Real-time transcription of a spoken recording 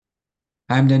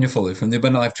I'm Daniel Foley from the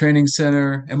Abundant Life Training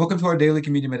Center, and welcome to our daily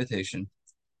communion meditation,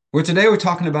 where today we're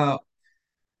talking about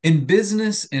in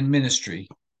business and ministry,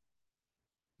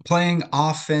 playing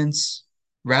offense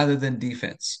rather than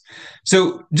defense.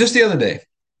 So just the other day,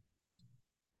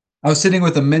 I was sitting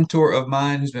with a mentor of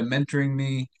mine who's been mentoring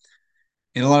me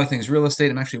in a lot of things, real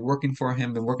estate. I'm actually working for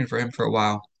him, been working for him for a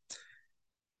while.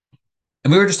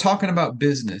 And we were just talking about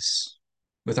business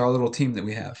with our little team that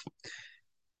we have.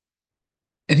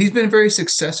 And he's been very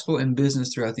successful in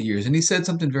business throughout the years. And he said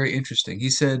something very interesting. He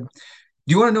said, "Do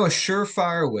you want to know a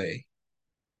surefire way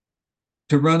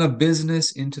to run a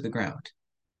business into the ground?"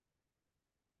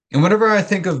 And whenever I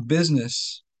think of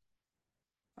business,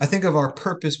 I think of our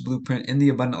purpose blueprint in the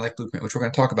Abundant Life Blueprint, which we're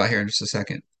going to talk about here in just a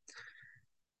second.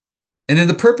 And in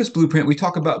the purpose blueprint, we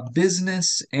talk about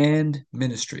business and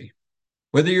ministry.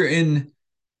 Whether you're in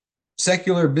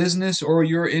secular business or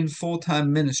you're in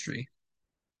full-time ministry,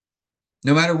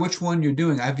 no matter which one you're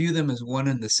doing, I view them as one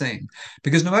and the same.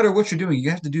 Because no matter what you're doing, you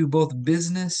have to do both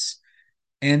business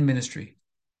and ministry.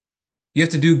 You have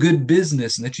to do good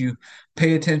business and that you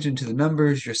pay attention to the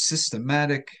numbers, you're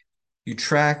systematic, you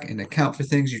track and account for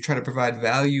things, you try to provide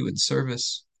value and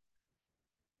service.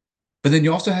 But then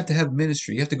you also have to have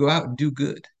ministry. You have to go out and do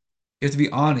good. You have to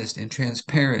be honest and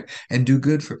transparent and do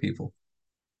good for people.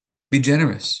 Be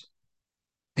generous.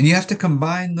 And you have to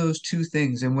combine those two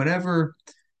things in whatever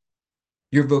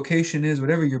your vocation is,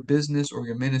 whatever your business or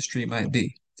your ministry might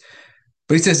be.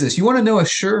 But he says this, you want to know a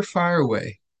surefire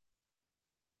way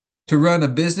to run a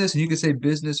business, and you can say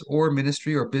business or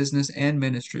ministry or business and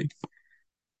ministry,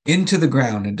 into the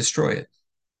ground and destroy it.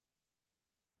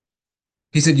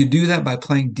 He said you do that by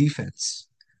playing defense.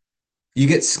 You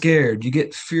get scared, you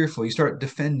get fearful, you start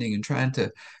defending and trying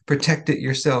to protect it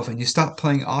yourself, and you stop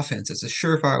playing offense. It's a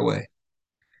surefire way.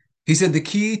 He said the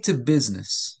key to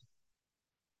business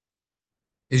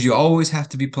is you always have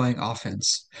to be playing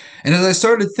offense. And as I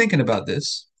started thinking about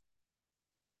this,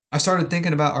 I started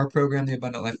thinking about our program, the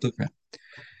Abundant Life Blueprint.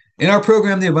 In our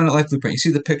program, the Abundant Life Blueprint, you see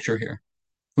the picture here.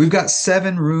 We've got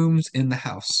 7 rooms in the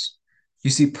house. You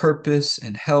see purpose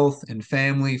and health and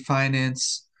family,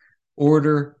 finance,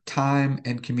 order, time,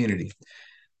 and community.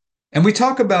 And we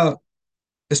talk about,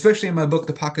 especially in my book,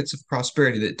 The Pockets of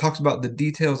Prosperity, that talks about the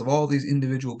details of all these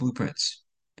individual blueprints.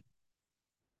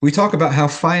 We talk about how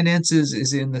finances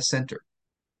is in the center.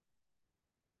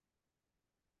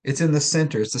 It's in the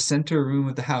center. It's the center room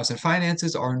of the house. And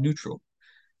finances are neutral.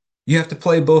 You have to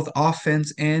play both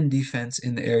offense and defense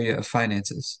in the area of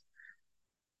finances.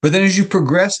 But then as you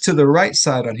progress to the right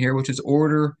side on here, which is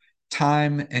order,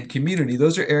 time, and community,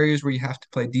 those are areas where you have to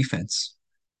play defense.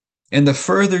 And the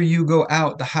further you go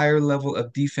out, the higher level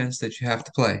of defense that you have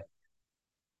to play.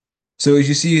 So as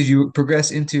you see, as you progress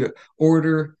into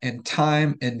order and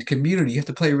time and community, you have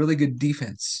to play really good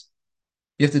defense.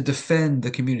 You have to defend the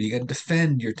community. You got to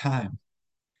defend your time.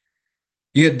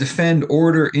 You got to defend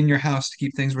order in your house to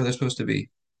keep things where they're supposed to be.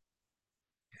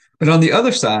 But on the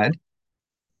other side,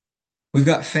 we've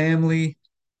got family,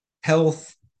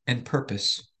 health, and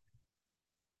purpose.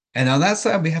 And on that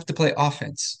side, we have to play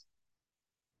offense.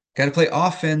 Got to play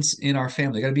offense in our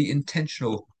family. Got to be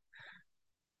intentional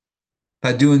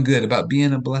about doing good, about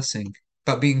being a blessing,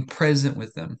 about being present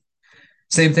with them.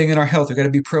 Same thing in our health. We've got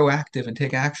to be proactive and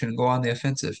take action and go on the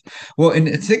offensive. Well, and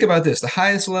think about this. The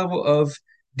highest level of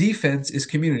defense is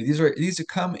community. These are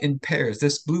come in pairs.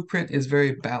 This blueprint is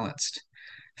very balanced.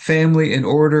 Family and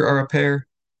order are a pair.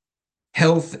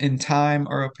 Health and time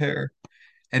are a pair.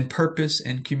 And purpose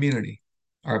and community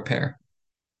are a pair.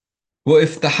 Well,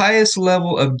 if the highest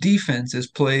level of defense is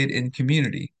played in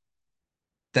community,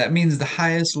 that means the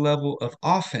highest level of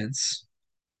offense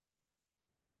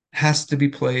has to be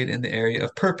played in the area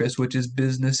of purpose, which is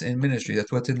business and ministry.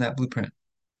 That's what's in that blueprint.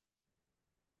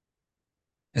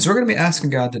 And so we're going to be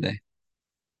asking God today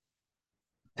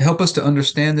to help us to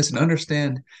understand this and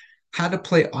understand how to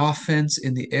play offense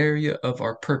in the area of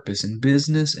our purpose in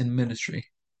business and ministry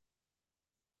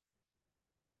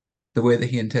the way that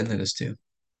He intended us to.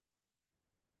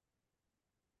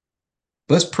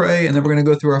 Let's pray, and then we're going to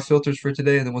go through our filters for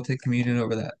today, and then we'll take communion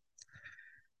over that.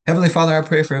 Heavenly Father, I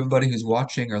pray for everybody who's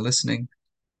watching or listening,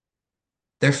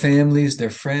 their families, their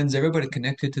friends, everybody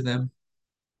connected to them,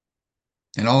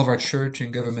 and all of our church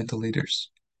and governmental leaders.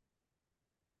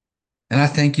 And I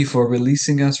thank you for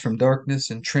releasing us from darkness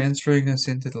and transferring us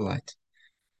into the light,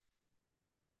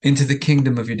 into the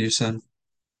kingdom of your dear Son.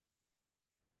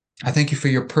 I thank you for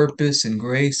your purpose and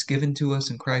grace given to us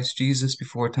in Christ Jesus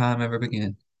before time ever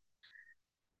began,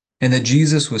 and that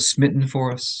Jesus was smitten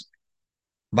for us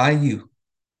by you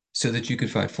so that you could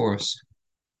fight for us.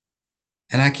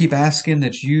 And I keep asking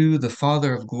that you, the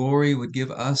Father of glory, would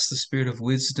give us the spirit of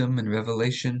wisdom and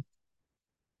revelation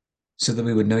so that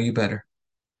we would know you better,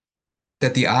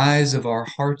 that the eyes of our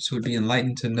hearts would be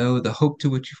enlightened to know the hope to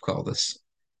which you've called us,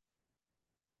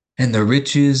 and the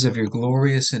riches of your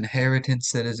glorious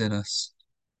inheritance that is in us,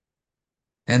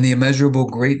 and the immeasurable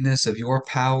greatness of your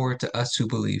power to us who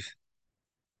believe.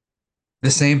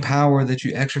 The same power that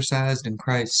you exercised in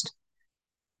Christ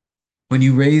when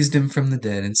you raised him from the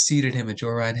dead and seated him at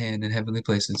your right hand in heavenly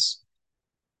places,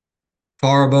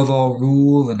 far above all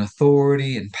rule and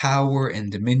authority and power and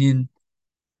dominion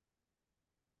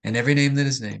and every name that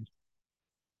is named,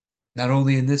 not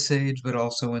only in this age, but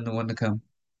also in the one to come.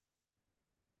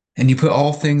 And you put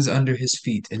all things under his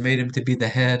feet and made him to be the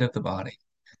head of the body,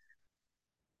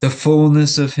 the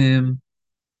fullness of him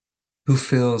who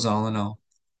fills all in all.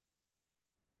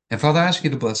 And Father, I ask you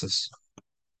to bless us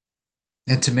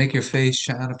and to make your face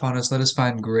shine upon us. Let us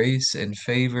find grace and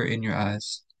favor in your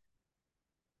eyes.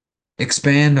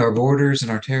 Expand our borders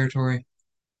and our territory.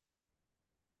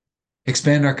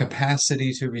 Expand our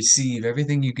capacity to receive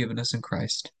everything you've given us in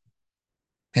Christ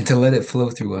and to let it flow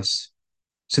through us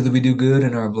so that we do good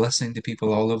and are a blessing to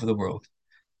people all over the world.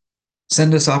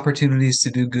 Send us opportunities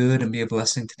to do good and be a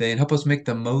blessing today and help us make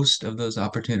the most of those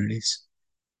opportunities.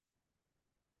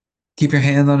 Keep your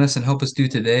hand on us and help us do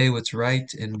today what's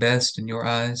right and best in your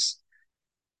eyes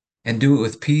and do it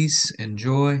with peace and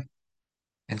joy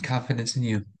and confidence in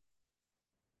you.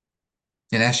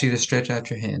 And ask you to stretch out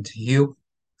your hand to heal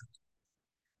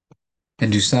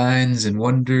and do signs and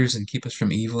wonders and keep us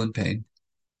from evil and pain.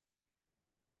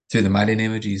 Through the mighty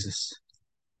name of Jesus.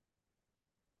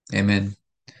 Amen.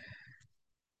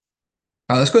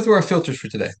 All right, let's go through our filters for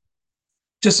today.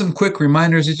 Just some quick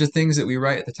reminders. These are things that we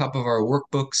write at the top of our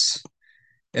workbooks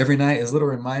every night as little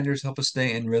reminders, help us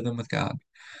stay in rhythm with God.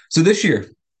 So this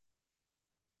year,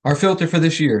 our filter for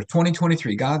this year,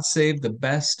 2023, God saved the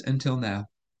best until now.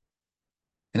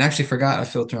 And I actually forgot a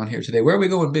filter on here today. Where are we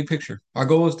going big picture? Our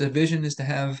goal is the vision is to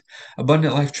have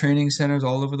abundant life training centers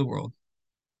all over the world,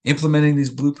 implementing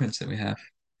these blueprints that we have.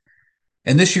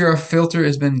 And this year, our filter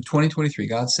has been 2023.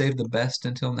 God saved the best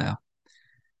until now.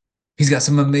 He's got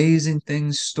some amazing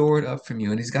things stored up from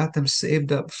you, and he's got them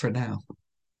saved up for now.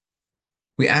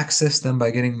 We access them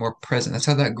by getting more present. That's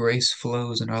how that grace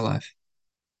flows in our life.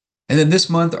 And then this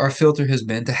month, our filter has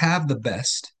been to have the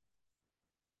best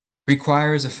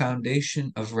requires a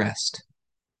foundation of rest,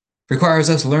 requires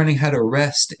us learning how to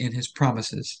rest in his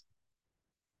promises,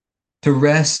 to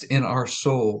rest in our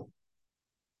soul,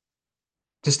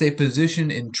 to stay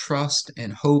positioned in trust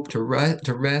and hope, to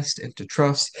rest and to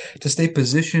trust, to stay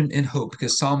positioned in hope,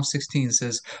 because Psalm 16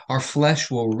 says, our flesh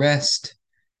will rest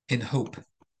in hope.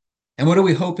 And what do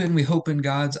we hope in? We hope in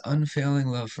God's unfailing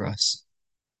love for us.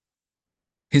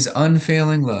 His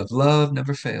unfailing love. Love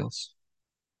never fails.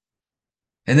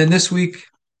 And then this week,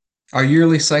 our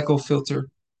yearly cycle filter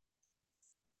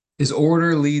is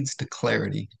order leads to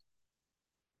clarity.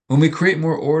 When we create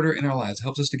more order in our lives, it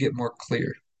helps us to get more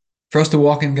clear. For us to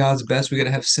walk in God's best, we got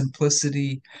to have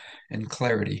simplicity and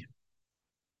clarity.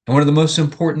 And one of the most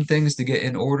important things to get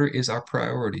in order is our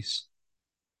priorities.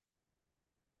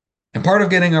 And part of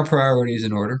getting our priorities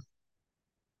in order,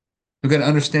 we've got to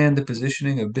understand the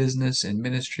positioning of business and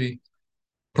ministry,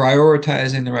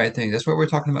 prioritizing the right thing. That's what we're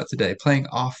talking about today, playing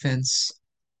offense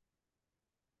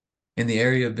in the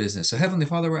area of business. So, Heavenly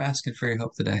Father, we're asking for your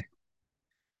help today.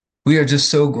 We are just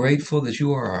so grateful that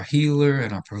you are our healer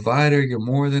and our provider. You're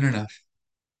more than enough.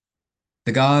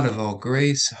 The God of all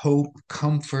grace, hope,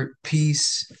 comfort,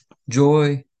 peace,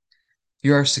 joy.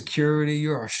 You're our security.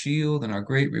 You're our shield and our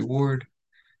great reward.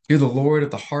 You're the Lord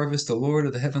of the harvest, the Lord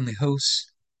of the heavenly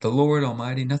hosts, the Lord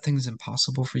Almighty. Nothing's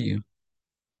impossible for you.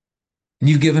 And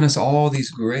you've given us all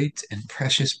these great and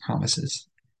precious promises.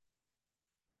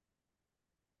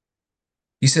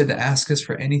 You said to ask us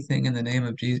for anything in the name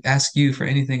of Jesus, ask you for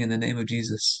anything in the name of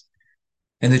Jesus,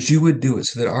 and that you would do it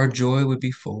so that our joy would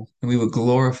be full and we would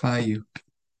glorify you.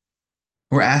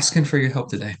 We're asking for your help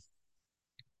today.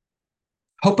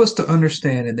 Help us to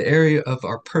understand in the area of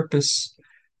our purpose,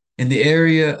 in the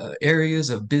areas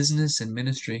of business and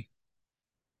ministry,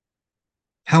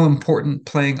 how important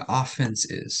playing offense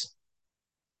is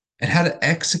and how to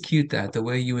execute that the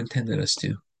way you intended us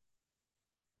to.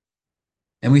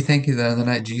 And we thank you that on the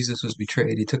night Jesus was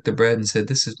betrayed, he took the bread and said,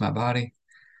 this is my body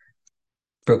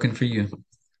broken for you.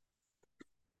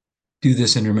 Do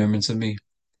this in remembrance of me.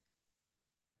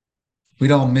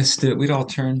 We'd all missed it. We'd all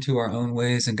turned to our own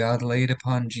ways, and God laid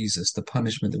upon Jesus the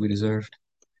punishment that we deserved.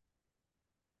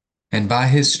 And by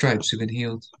his stripes we've been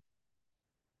healed.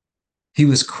 He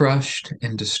was crushed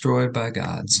and destroyed by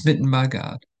God, smitten by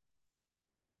God,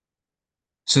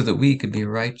 so that we could be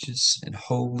righteous and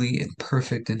holy and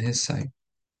perfect in his sight,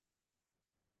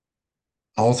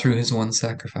 all through his one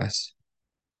sacrifice.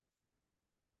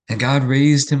 And God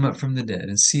raised him up from the dead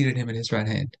and seated him at his right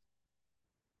hand.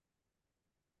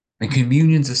 And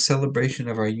communion's a celebration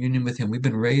of our union with him. We've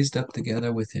been raised up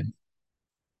together with him,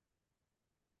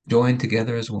 joined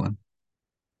together as one.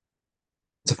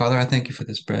 So, Father, I thank you for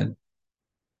this bread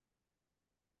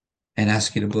and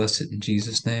ask you to bless it in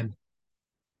Jesus' name.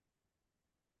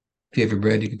 If you have your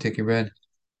bread, you can take your bread.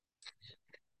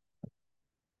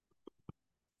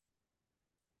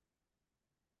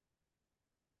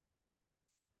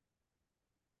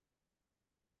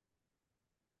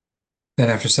 Then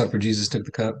after supper, Jesus took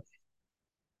the cup.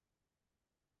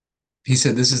 He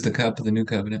said, "This is the cup of the new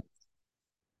covenant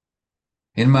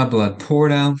in my blood,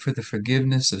 poured out for the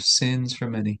forgiveness of sins for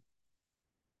many."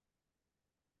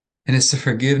 And it's the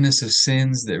forgiveness of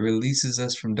sins that releases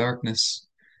us from darkness,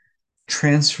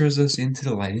 transfers us into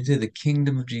the light, into the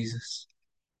kingdom of Jesus.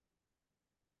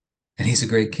 And he's a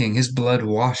great king. His blood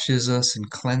washes us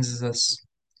and cleanses us,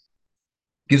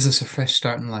 gives us a fresh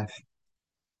start in life.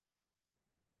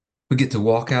 We get to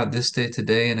walk out this day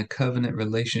today in a covenant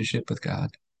relationship with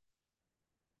God.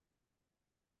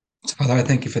 So, Father, I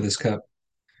thank you for this cup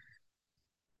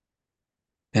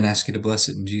and ask you to bless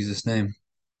it in Jesus' name.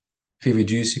 If you have your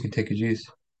juice, you can take your juice.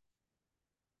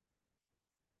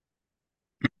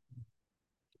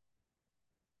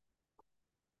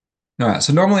 All right,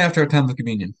 so normally after our time of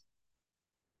communion,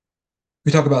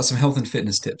 we talk about some health and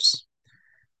fitness tips.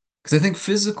 Because I think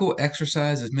physical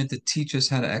exercise is meant to teach us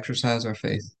how to exercise our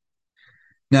faith.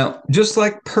 Now, just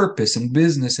like purpose and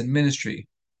business and ministry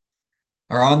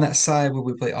are on that side where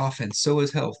we play offense, so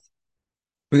is health.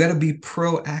 We got to be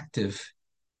proactive,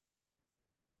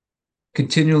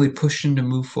 continually pushing to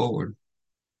move forward.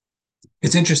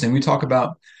 It's interesting. We've talked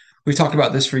about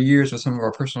this for years with some of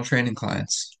our personal training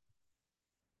clients.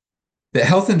 That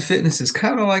health and fitness is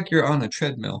kind of like you're on a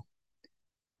treadmill.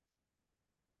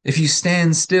 If you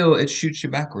stand still, it shoots you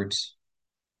backwards.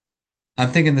 I'm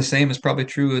thinking the same is probably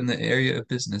true in the area of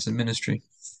business and ministry.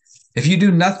 If you do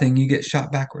nothing, you get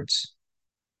shot backwards,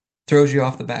 throws you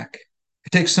off the back.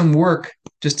 It takes some work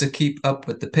just to keep up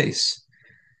with the pace.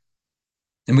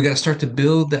 And we got to start to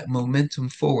build that momentum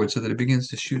forward so that it begins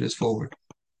to shoot us forward.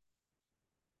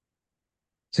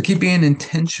 So keep being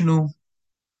intentional,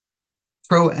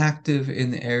 proactive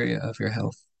in the area of your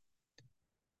health.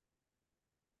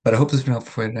 But I hope this has been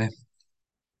helpful for you today.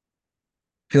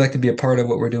 If you'd like to be a part of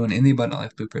what we're doing in the Abundant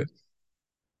Life Blueprint,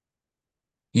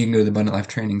 you can go to the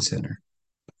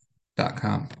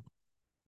abundantlifetrainingcenter.com.